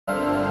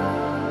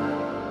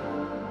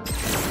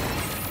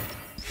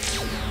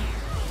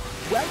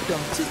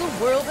Welcome to the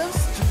world of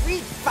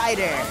Street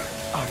Fighter!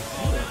 Are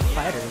you a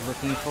fighter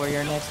looking for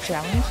your next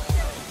challenge?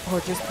 Or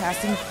just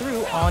passing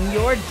through on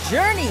your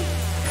journey?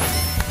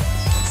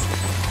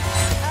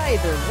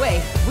 Either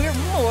way, we're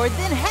more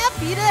than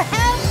happy to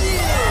have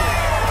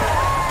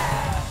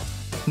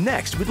you!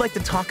 Next, we'd like to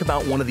talk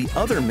about one of the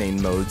other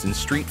main modes in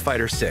Street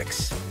Fighter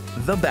 6,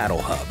 the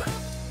Battle Hub.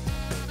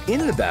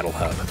 In the Battle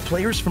Hub,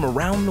 players from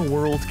around the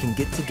world can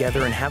get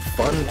together and have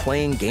fun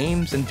playing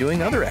games and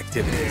doing other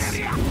activities.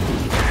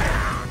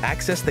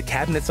 Access the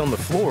cabinets on the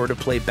floor to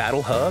play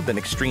Battle Hub and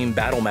extreme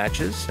battle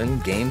matches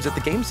and games at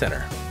the Game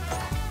Center.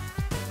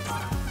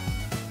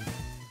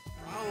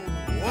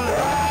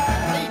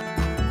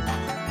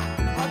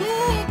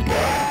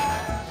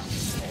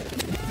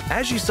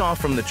 As you saw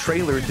from the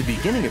trailer at the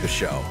beginning of the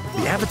show,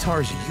 the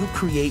avatars you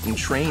create and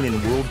train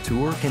in World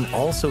Tour can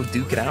also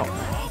duke it out.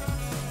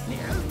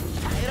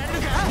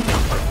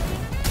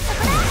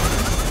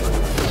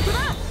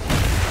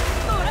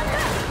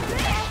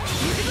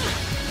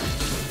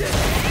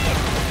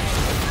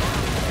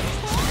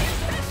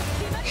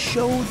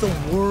 Show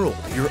the world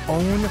your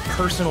own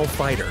personal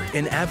fighter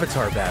in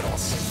avatar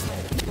battles.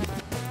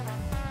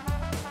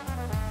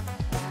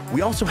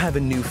 We also have a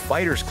new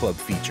Fighters Club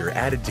feature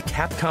added to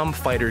Capcom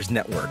Fighters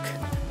Network.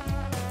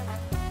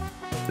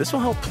 This will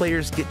help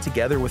players get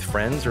together with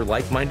friends or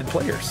like-minded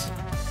players.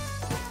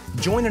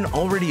 Join an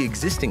already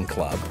existing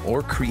club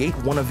or create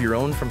one of your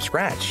own from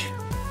scratch.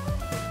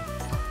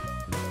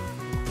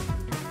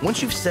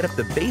 Once you've set up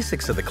the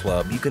basics of the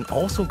club, you can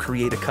also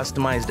create a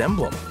customized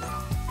emblem.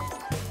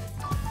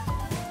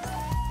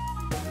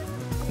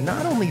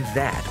 Not only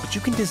that, but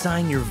you can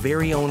design your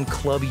very own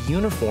club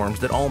uniforms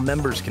that all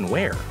members can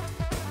wear.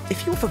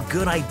 If you have a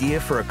good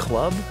idea for a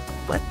club,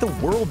 let the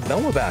world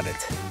know about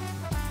it.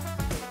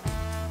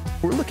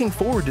 We're looking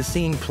forward to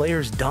seeing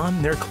players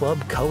don their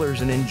club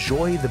colors and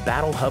enjoy the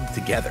Battle Hub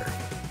together.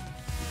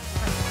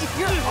 If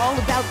you're all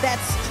about that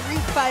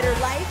Street Fighter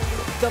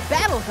life, the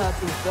Battle Hub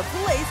is the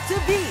place to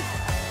be.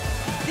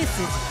 This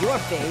is your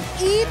fave,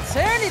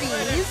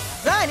 Eternities,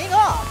 signing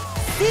off.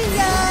 See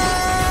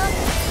ya!